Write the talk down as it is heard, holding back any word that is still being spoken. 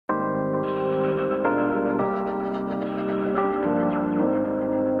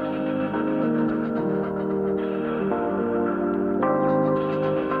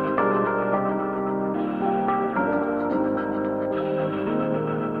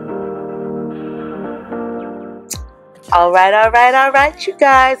All right, you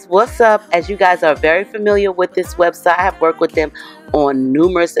guys. What's up? As you guys are very familiar with this website, I have worked with them on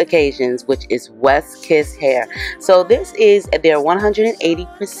numerous occasions, which is WESTKISSHAIR. So this is their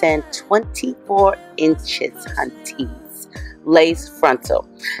 180% 24 inches hunties lace frontal.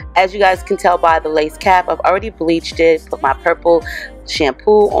 As you guys can tell by the lace cap, I've already bleached it, put my purple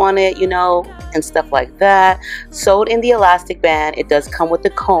shampoo on it, you know, and stuff like that. Sewed in the elastic band. It does come with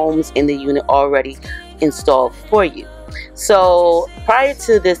the combs in the unit already installed for you. So prior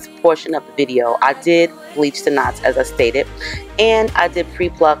to this portion of the video, I did bleach the knots as I stated, and I did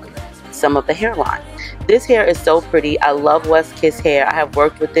pre-pluck some of the hairline. This hair is so pretty. I love WESTKISSHAIR. I have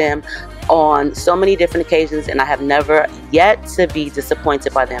worked with them on so many different occasions, and I have never yet to be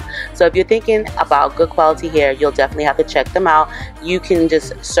disappointed by them. So if you're thinking about good quality hair, you'll definitely have to check them out. You can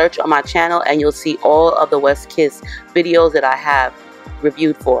just search on my channel and you'll see all of the WESTKISS videos that I have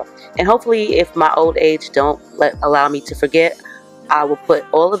reviewed for. And hopefully, if my old age don't allow me to forget, I will put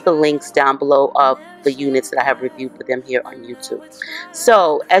all of the links down below of the units that I have reviewed for them here on YouTube.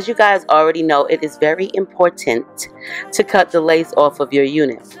 So, as you guys already know, it is very important to cut the lace off of your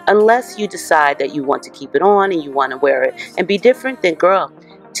unit. Unless you decide that you want to keep it on and you want to wear it and be different, then girl,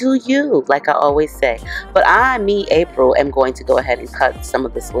 do you, like I always say. But me, April, am going to go ahead and cut some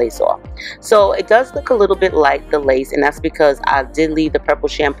of this lace off. So it does look a little bit like the lace, and that's because I did leave the purple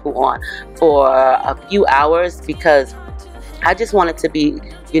shampoo on for a few hours because I just want it to be,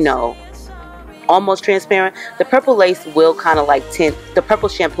 you know, almost transparent. The purple lace will kind of like tint, the purple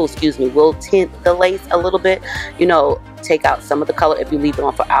shampoo, excuse me, will tint the lace a little bit, you know, take out some of the color if you leave it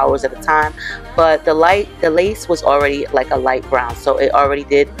on for hours at a time. But the lace was already like a light brown, so it already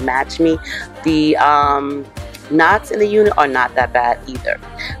did match me. The knots in the unit are not that bad either.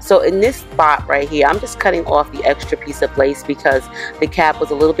 So in this spot right here, I'm just cutting off the extra piece of lace because the cap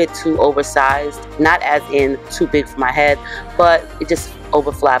was a little bit too oversized, not as in too big for my head, but it just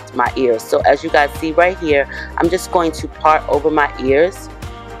overflapped my ears. So as you guys see right here, I'm just going to part over my ears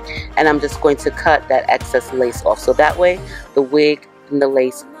and I'm just going to cut that excess lace off, so that way the wig and the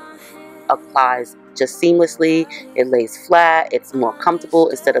lace applies just seamlessly. It lays flat, it's more comfortable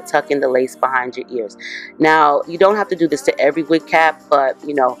instead of tucking the lace behind your ears. Now, you don't have to do this to every wig cap, but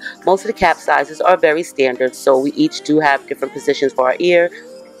you know, most of the cap sizes are very standard, so we each do have different positions for our ear,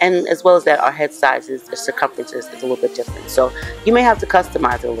 and as well as that, our head sizes, the circumferences is a little bit different. So you may have to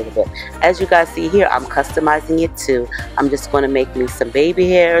customize it a little bit. As you guys see here, I'm customizing it too. I'm just going to make me some baby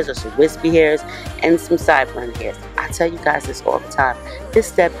hairs or some wispy hairs and some sideburn hairs. I tell you guys this all the time. This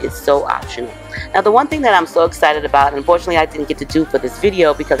step is so optional. Now, the one thing that I'm so excited about, and unfortunately I didn't get to do for this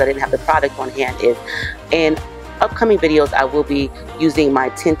video because I didn't have the product on hand, is in upcoming videos I will be using my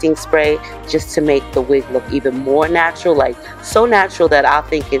tinting spray just to make the wig look even more natural, like so natural that I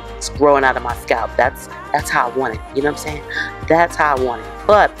think it's growing out of my scalp. That's how I want it, you know what I'm saying? That's how I want it.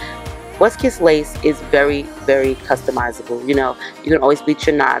 But WESTKISS lace is very, very customizable. You know, you can always bleach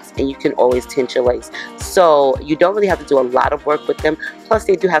your knots and you can always tint your lace. So you don't really have to do a lot of work with them. Plus,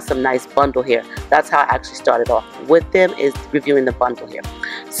 they do have some nice bundle hair. That's how I actually started off with them, is reviewing the bundle hair.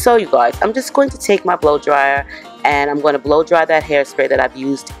 So you guys, I'm just going to take my blow dryer and I'm going to blow dry that hairspray that I've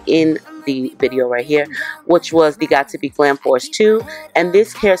used in the video right here, which was the Got to Be Glam Force 2. And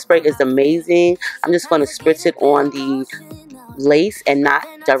this hairspray is amazing. I'm just going to spritz it on the lace and not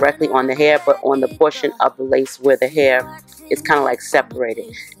directly on the hair, but on the portion of the lace where the hair is kind of like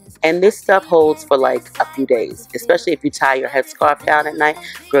separated. And this stuff holds for like a few days, especially if you tie your headscarf down at night.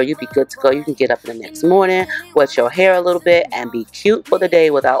 Girl, you'd be good to go. You can get up in the next morning, wet your hair a little bit, and be cute for the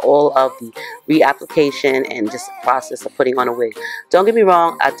day without all of the reapplication and just the process of putting on a wig. Don't get me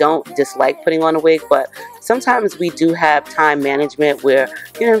wrong, I don't dislike putting on a wig, but sometimes we do have time management where,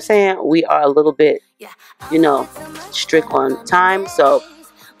 you know what I'm saying, we are a little bit, you know, strict on time. So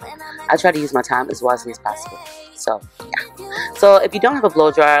I try to use my time as wisely as possible. So yeah. So if you don't have a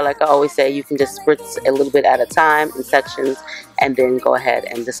blow dryer, like I always say, you can just spritz a little bit at a time in sections and then go ahead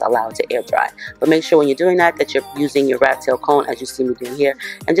and just allow it to air dry. But make sure when you're doing that you're using your rat tail comb, as you see me doing here,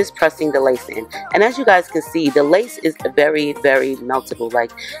 and just pressing the lace in. And as you guys can see, the lace is very, very meltable.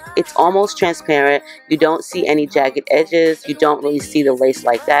 Like, it's almost transparent. You don't see any jagged edges. You don't really see the lace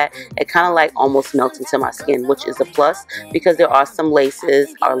like that. It kind of like almost melts into my skin, which is a plus, because there are some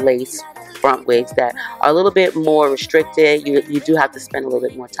laces or lace front wigs that are a little bit more restricted. You do have to spend a little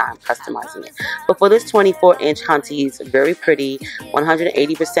bit more time customizing it. But for this 24-inch hunties, very pretty,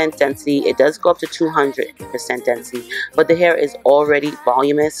 180% density. It does go up to 200% density, but the hair is already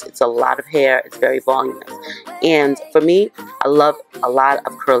voluminous. It's a lot of hair. It's very voluminous. And for me, I love a lot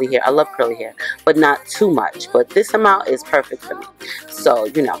of curly hair. I love curly hair, but not too much. But this amount is perfect for me. So,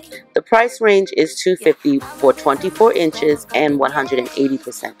 you know, the price range is $250 for 24 inches and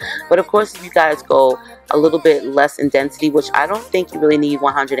 180%. But of course, if you guys go a little bit less in density, which I don't think you really need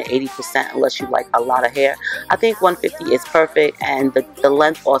 180% unless you like a lot of hair, I think 150 is perfect, and the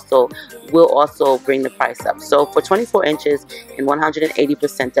length also will also bring the price up. So for 24 inches and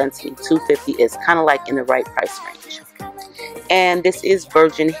 180% density, $250 is kind of like in the right price range. And this is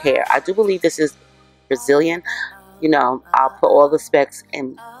virgin hair. I do believe this is Brazilian. You know, I'll put all the specs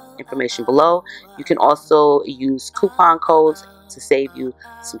and information below. You can also use coupon codes to save you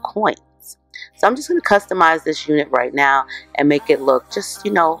some coins. So I'm just going to customize this unit right now and make it look just,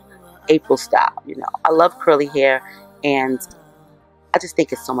 you know, April style. You know, I love curly hair, and I just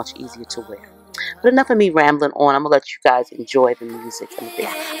think it's so much easier to wear. But enough of me rambling on. I'm going to let you guys enjoy the music and the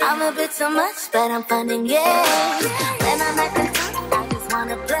video. I'm a bit too much, but I'm finding it. When I'm at the top, I just want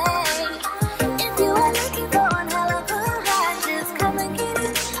to play. If you are looking for one hell of a ride, just come and get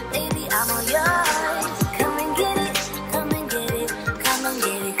it. Baby, I'm all yours. Come and get it. Come and get it. Come and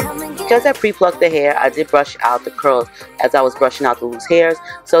get it. Come and get it. Because I pre-plucked the hair, I did brush out the curls as I was brushing out the loose hairs.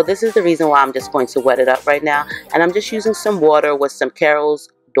 So this is the reason why I'm just going to wet it up right now. And I'm just using some water with some Carol's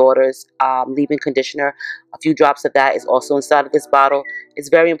Daughter's leave-in conditioner. A few drops of that is also inside of this bottle. It's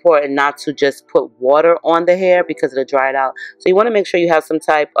very important not to just put water on the hair because it'll dry it out. So you want to make sure you have some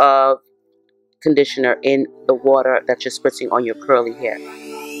type of conditioner in the water that you're spritzing on your curly hair.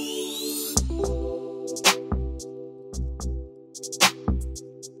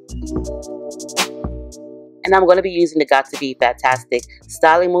 And I'm going to be using the Got to Be Fantastic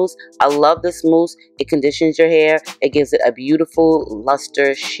styling mousse. I love this mousse. It conditions your hair. It gives it a beautiful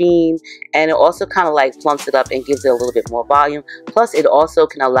luster sheen, and it also kind of like plumps it up and gives it a little bit more volume. Plus, it also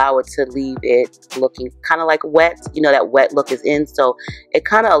can allow it to leave it looking kind of like wet. You know, that wet look is in, so it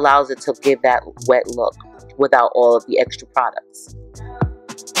kind of allows it to give that wet look without all of the extra products.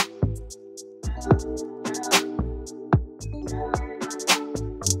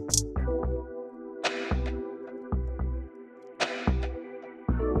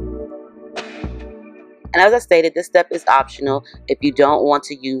 And as I stated, this step is optional. If you don't want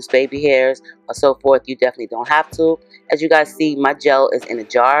to use baby hairs or so forth, you definitely don't have to. As you guys see, my gel is in a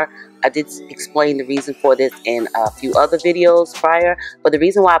jar. I did explain the reason for this in a few other videos prior, but the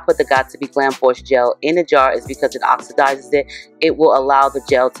reason why I put the Got to Be Glam Force gel in a jar is because it oxidizes it. It will allow the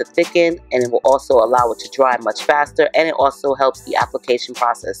gel to thicken, and it will also allow it to dry much faster, and it also helps the application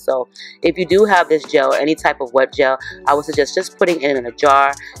process. So if you do have this gel or any type of wet gel, I would suggest just putting it in a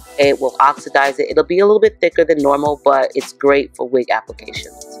jar. It will oxidize it. It'll be a little bit thicker than normal, but it's great for wig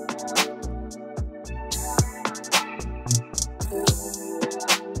applications.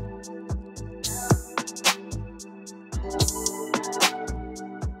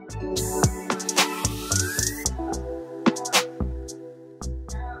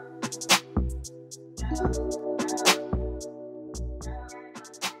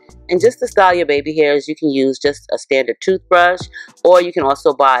 And just to style your baby hairs, you can use just a standard toothbrush, or you can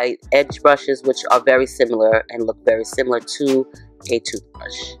also buy edge brushes, which are very similar and look very similar to a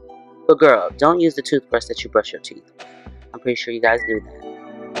toothbrush. But girl, don't use the toothbrush that you brush your teeth with. I'm pretty sure you guys do that.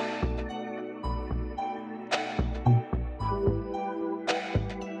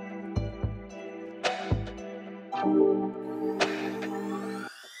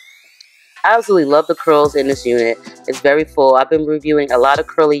 I absolutely love the curls in this unit. It's very full. I've been reviewing a lot of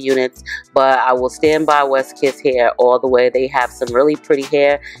curly units, but I will stand by WestKiss Hair all the way. They have some really pretty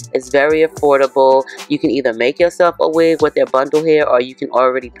hair. It's very affordable. You can either make yourself a wig with their bundle hair, or you can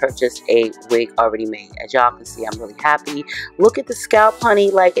already purchase a wig already made. As y'all can see, I'm really happy. Look at the scalp, honey.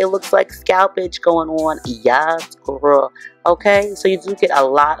 Like, it looks like scalpage going on. Yes, girl. Okay, so you do get a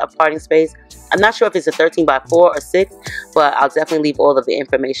lot of parting space. I'm not sure if it's a 13 by 4 or 6, but I'll definitely leave all of the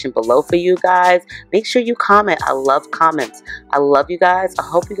information below for you guys. Make sure you comment. I love comments. I love you guys. I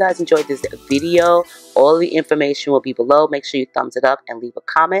hope you guys enjoyed this video. All the information will be below. Make sure you thumbs it up and leave a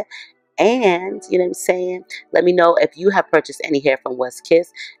comment. And, you know what I'm saying, let me know if you have purchased any hair from WestKiss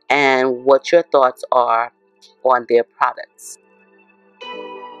and what your thoughts are on their products.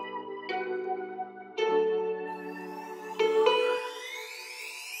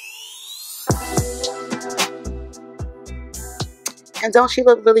 And don't she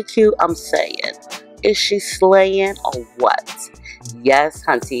look really cute? I'm saying. Is she slaying or what? Yes,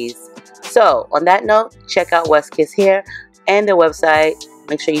 hunties. So, on that note, check out WestKiss Hair and their website,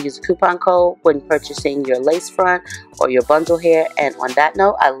 Make sure you use the coupon code when purchasing your lace front or your bundle hair. And on that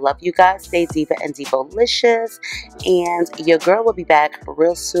note, I love you guys. Stay diva and divolicious. And your girl will be back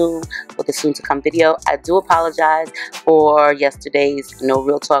real soon with a soon to come video. I do apologize for yesterday's no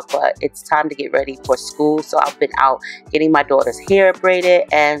real talk, but it's time to get ready for school. So I've been out getting my daughter's hair braided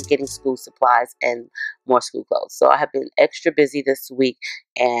and getting school supplies and more school clothes. So I have been extra busy this week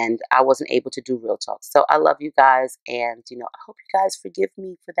and I wasn't able to do real talk. So I love you guys, and I hope you guys forgive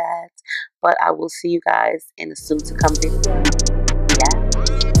me for that. But I will see you guys in a soon to come video.